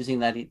 using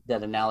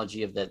that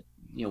analogy of that,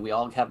 we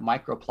all have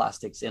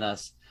microplastics in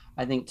us.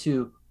 I think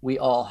too, we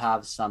all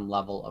have some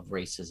level of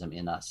racism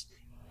in us.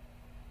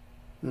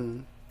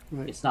 Right.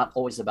 It's not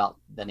always about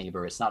the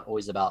neighbor. It's not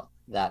always about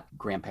that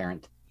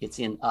grandparent. It's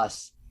in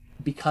us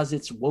because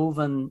it's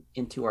woven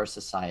into our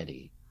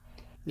society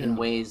in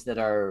ways that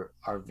are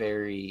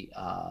very,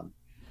 I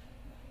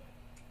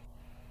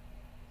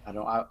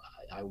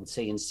would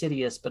say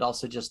insidious, but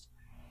also just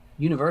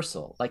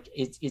universal. Like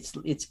it's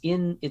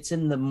in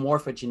the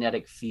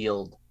morphogenetic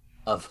field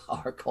of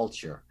our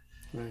culture.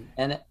 Right.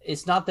 And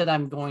it's not that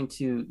I'm going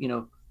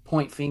to,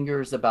 point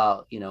fingers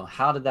about,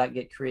 how did that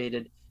get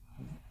created?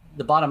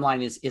 The bottom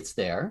line is it's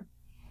there.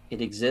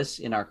 It exists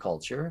in our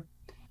culture.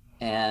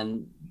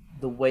 And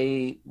the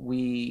way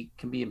we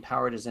can be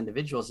empowered as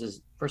individuals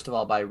is, first of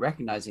all, by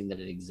recognizing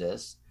that it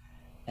exists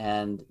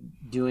and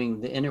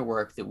doing the inner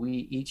work that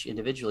we each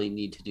individually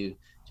need to do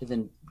to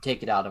then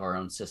take it out of our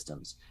own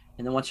systems.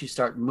 And then once you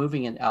start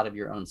moving it out of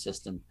your own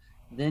system,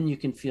 then you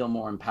can feel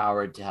more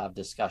empowered to have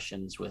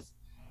discussions with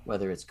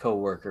whether it's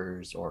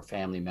coworkers or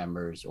family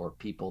members or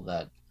people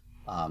that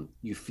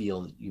you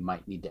feel that you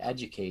might need to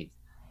educate,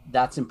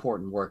 that's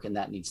important work and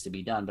that needs to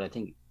be done. But I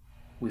think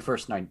we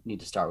first need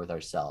to start with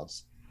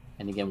ourselves.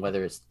 And again,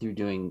 whether it's through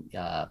doing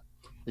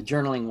the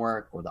journaling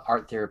work or the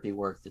art therapy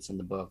work that's in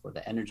the book or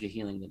the energy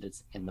healing that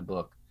is in the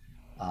book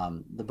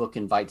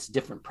invites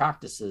different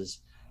practices.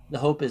 The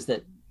hope is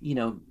that,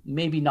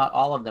 maybe not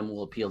all of them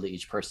will appeal to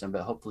each person,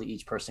 but hopefully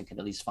each person can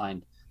at least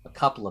find a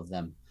couple of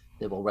them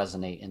that will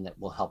resonate and that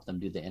will help them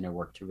do the inner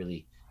work to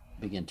really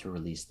begin to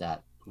release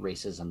that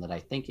racism that I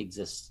think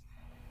exists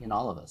in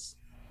all of us.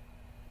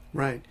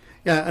 Right.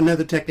 Yeah,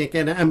 another technique,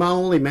 and I'm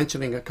only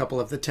mentioning a couple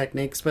of the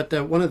techniques, but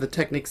one of the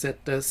techniques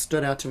that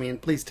stood out to me,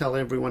 and please tell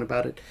everyone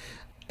about it,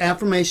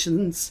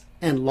 affirmations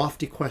and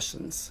lofty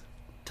questions.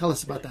 Tell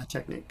us about that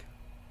technique.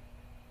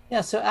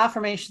 Yeah, so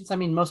affirmations,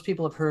 most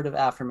people have heard of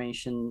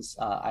affirmations.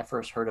 I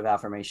first heard of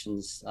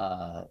affirmations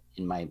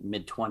in my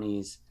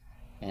mid-20s,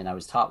 and I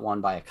was taught one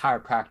by a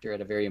chiropractor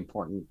at a very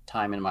important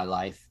time in my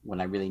life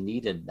when I really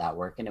needed that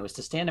work, and it was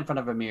to stand in front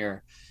of a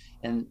mirror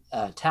and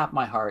tap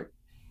my heart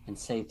and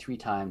say 3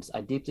 times,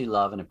 I deeply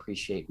love and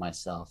appreciate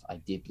myself. I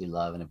deeply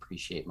love and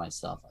appreciate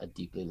myself. I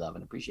deeply love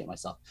and appreciate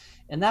myself.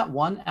 And that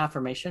one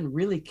affirmation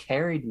really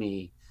carried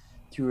me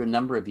through a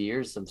number of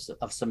years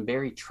of some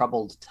very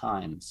troubled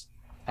times.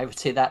 I would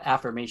say that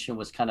affirmation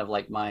was kind of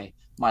like my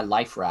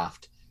life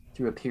raft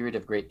through a period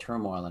of great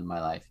turmoil in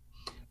my life.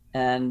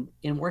 And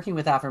in working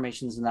with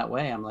affirmations in that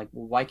way, I'm like,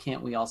 well, why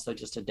can't we also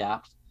just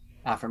adapt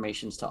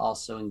affirmations to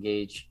also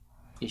engage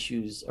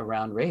issues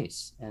around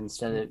race? And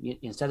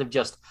instead of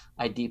just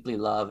I deeply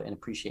love and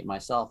appreciate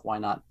myself, why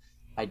not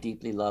I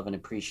deeply love and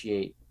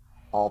appreciate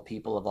all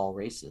people of all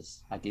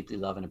races? I deeply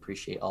love and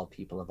appreciate all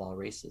people of all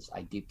races.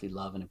 I deeply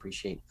love and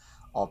appreciate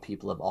all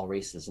people of all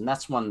races. And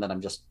that's one that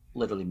I'm just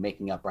literally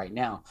making up right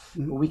now.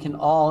 Mm-hmm. But we can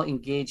all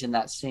engage in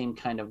that same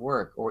kind of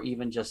work, or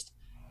even just,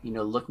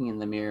 looking in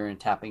the mirror and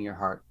tapping your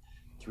heart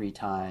 3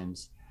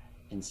 times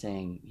and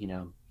saying,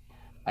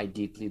 I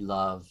deeply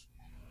love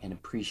and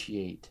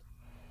appreciate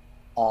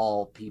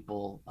all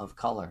people of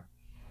color.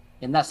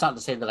 And that's not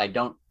to say that I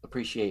don't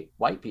appreciate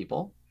white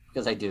people,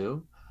 because I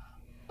do,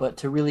 but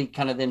to really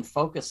kind of then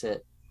focus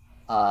it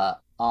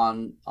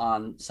on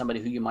somebody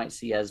who you might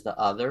see as the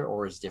other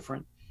or as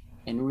different,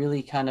 and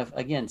really kind of,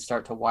 again,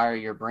 start to wire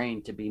your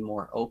brain to be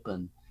more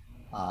open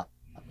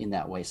in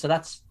that way. So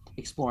that's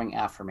exploring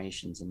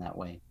affirmations in that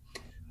way.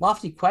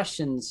 Lofty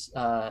questions,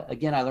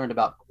 again, I learned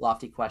about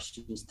lofty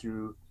questions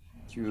through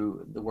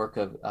the work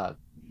of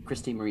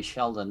Christy Marie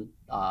Sheldon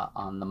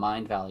on the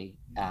Mind Valley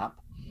app.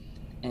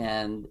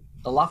 And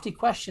a lofty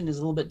question is a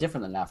little bit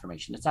different than an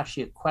affirmation. It's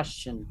actually a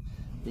question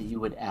that you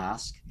would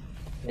ask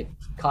that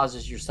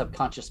causes your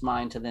subconscious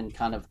mind to then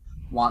kind of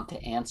want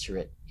to answer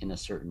it in a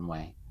certain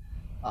way.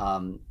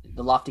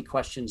 The lofty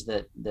questions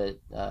that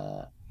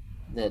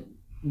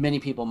many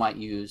people might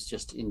use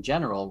just in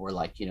general were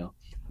like,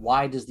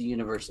 why does the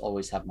universe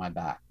always have my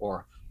back?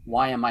 Or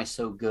why am I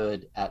so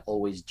good at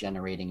always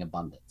generating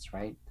abundance,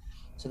 right?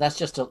 So that's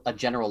just a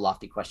general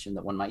lofty question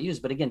that one might use.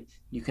 But again,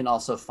 you can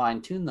also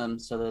fine tune them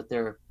so that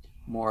they're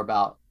more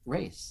about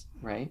race,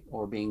 right?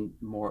 Or being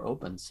more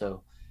open.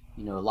 So,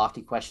 a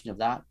lofty question of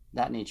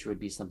that nature would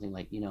be something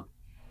like,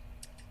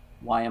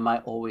 why am I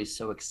always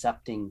so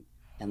accepting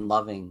and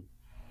loving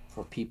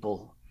for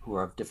people who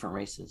are of different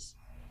races,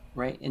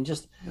 right? And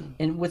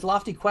and with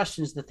lofty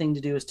questions, the thing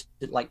to do is to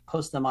like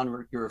post them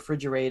on your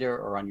refrigerator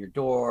or on your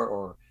door,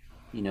 or,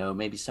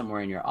 maybe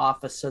somewhere in your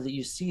office so that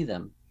you see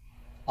them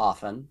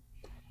often.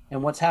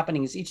 And what's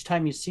happening is each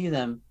time you see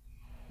them,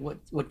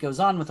 what goes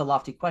on with a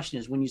lofty question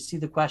is when you see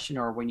the question,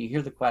 or when you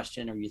hear the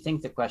question, or you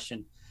think the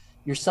question,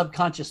 your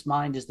subconscious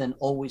mind is then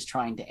always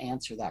trying to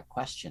answer that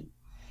question.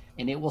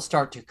 And it will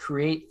start to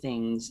create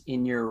things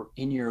in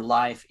your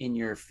life, in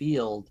your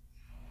field,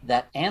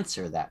 that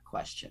answer that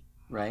question,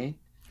 right?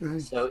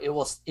 Right. So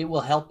it will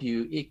help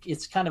you.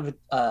 It's kind of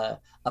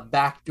a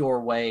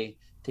backdoor way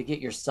to get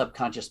your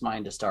subconscious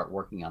mind to start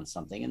working on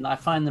something. And I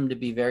find them to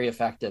be very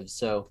effective.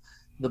 So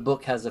the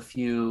book has a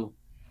few,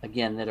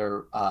 again, that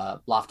are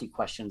lofty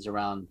questions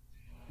around,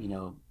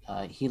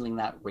 healing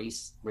that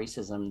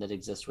racism that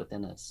exists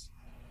within us.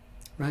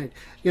 Right.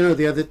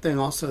 The other thing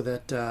also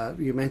that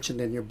you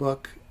mentioned in your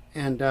book,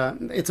 and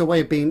it's a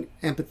way of being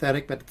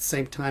empathetic, but at the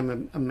same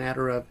time a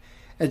matter of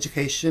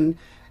education,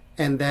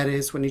 and that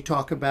is when you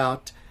talk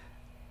about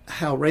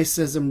how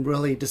racism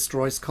really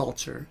destroys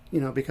culture,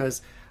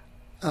 because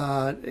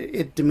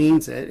it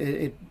demeans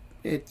it.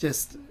 It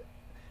just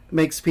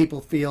makes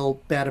people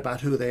feel bad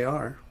about who they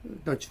are,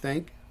 don't you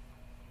think?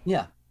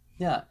 Yeah.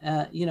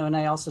 And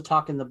I also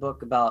talk in the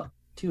book about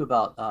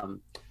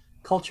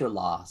culture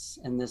loss,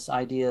 and this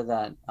idea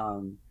that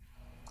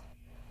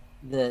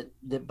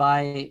that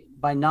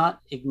by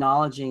not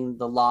acknowledging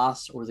the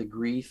loss or the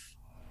grief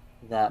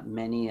that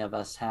many of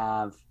us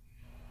have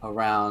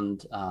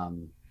around,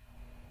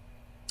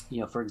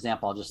 for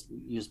example, I'll just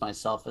use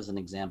myself as an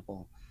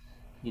example.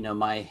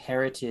 My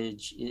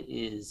heritage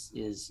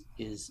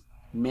is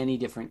many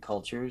different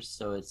cultures.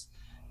 So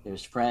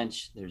there's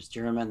French, there's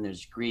German,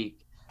 there's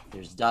Greek,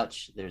 there's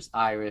Dutch, there's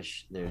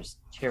Irish, there's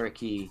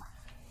Cherokee.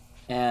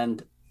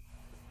 And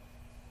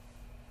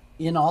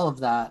in all of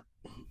that,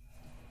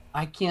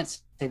 I can't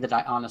say that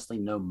I honestly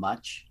know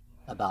much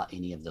about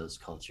any of those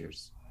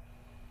cultures.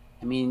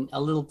 I mean,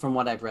 a little from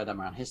what I've read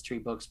around history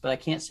books, but I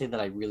can't say that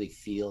I really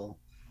feel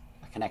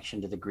a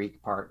connection to the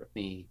Greek part of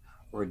me,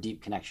 or a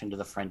deep connection to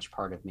the French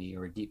part of me,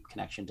 or a deep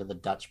connection to the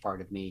Dutch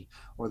part of me,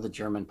 or the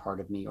German part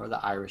of me, or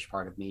the Irish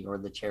part of me, or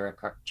the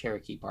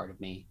Cherokee part of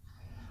me.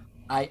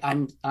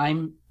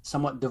 I'm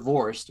somewhat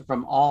divorced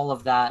from all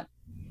of that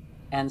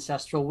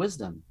ancestral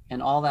wisdom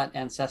and all that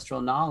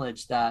ancestral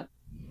knowledge that,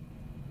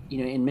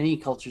 in many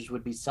cultures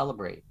would be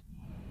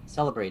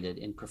celebrated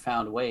in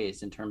profound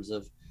ways in terms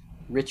of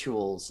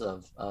rituals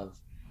of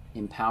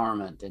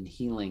empowerment and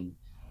healing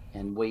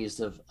and ways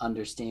of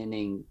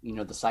understanding,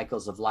 the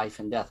cycles of life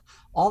and death.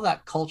 All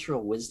that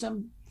cultural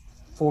wisdom,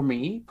 for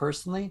me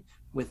personally,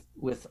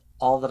 with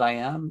all that I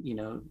am,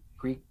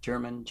 Greek,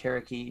 German,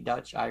 Cherokee,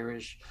 Dutch,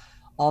 Irish,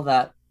 all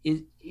that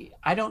is,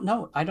 I don't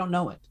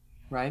know it,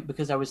 right?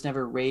 Because I was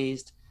never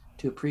raised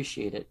to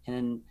appreciate it.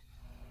 And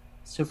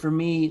so for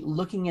me,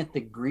 looking at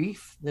the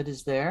grief that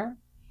is there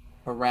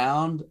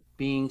around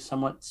being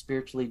somewhat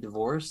spiritually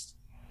divorced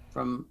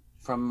from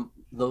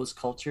those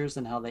cultures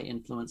and how they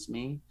influence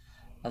me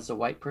as a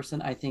white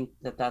person, I think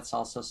that that's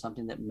also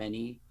something that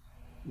many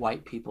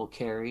white people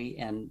carry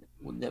and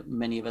that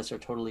many of us are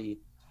totally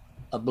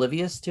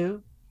oblivious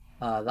to.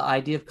 The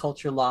idea of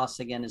culture loss,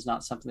 again, is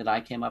not something that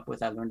I came up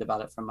with. I learned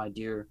about it from my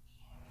dear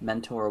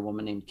mentor, a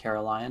woman named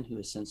Caroline, who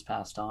has since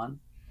passed on.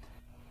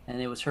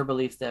 And it was her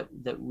belief that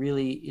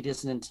really it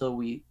isn't until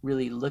we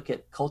really look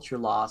at culture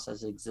loss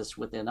as it exists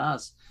within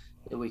us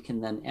that we can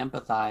then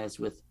empathize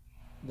with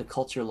the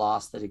culture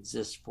loss that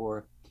exists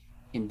for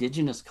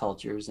indigenous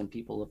cultures and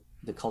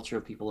the culture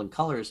of people in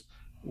colors,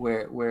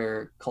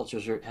 where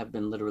cultures have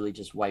been literally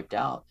just wiped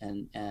out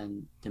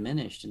and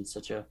diminished in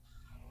such a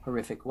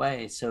horrific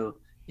way. So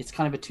it's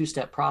kind of a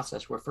two-step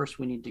process where first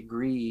we need to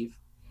grieve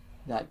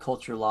that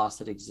culture loss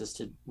that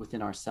existed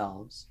within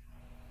ourselves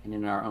and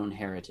in our own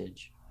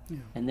heritage. Yeah.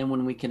 And then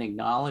when we can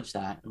acknowledge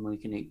that and we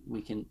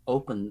can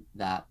open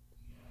that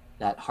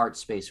heart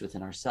space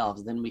within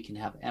ourselves, then we can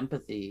have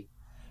empathy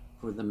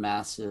for the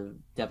massive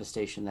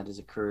devastation that has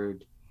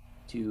occurred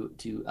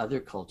to other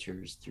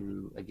cultures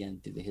through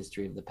the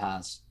history of the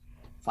past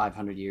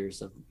 500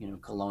 years of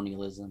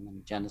colonialism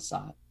and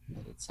genocide,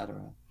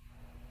 etc.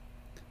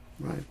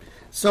 Right.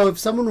 So if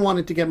someone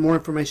wanted to get more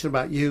information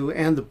about you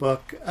and the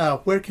book,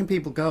 where can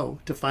people go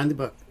to find the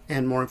book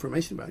and more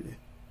information about you?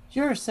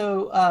 Sure.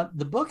 So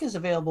the book is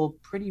available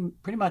pretty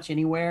much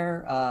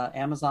anywhere,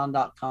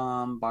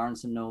 Amazon.com,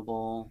 Barnes &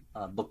 Noble,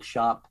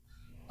 Bookshop.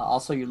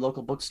 Also your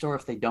local bookstore.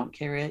 If they don't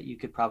carry it, you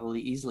could probably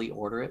easily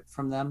order it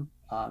from them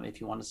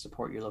if you want to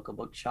support your local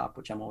bookshop,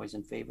 which I'm always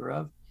in favor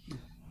of.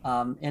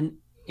 And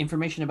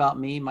information about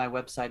me, my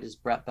website is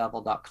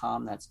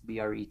brettbevell.com. That's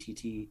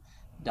BRETT.BEV.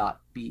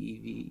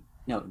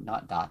 No,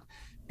 not dot.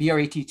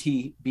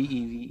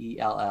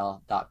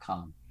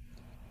 BRETTBEVELL.com.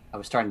 I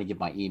was starting to give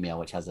my email,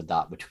 which has a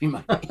dot between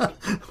my name.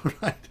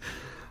 Right.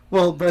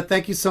 Well, Brett,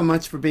 thank you so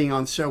much for being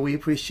on the show. We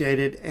appreciate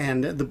it.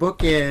 And the book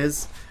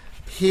is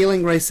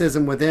Healing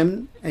Racism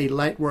Within, a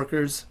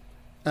Lightworkers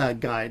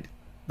Guide.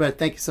 Brett,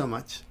 thank you so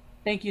much.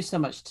 Thank you so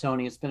much,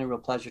 Tony. It's been a real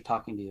pleasure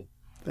talking to you.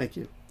 Thank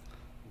you.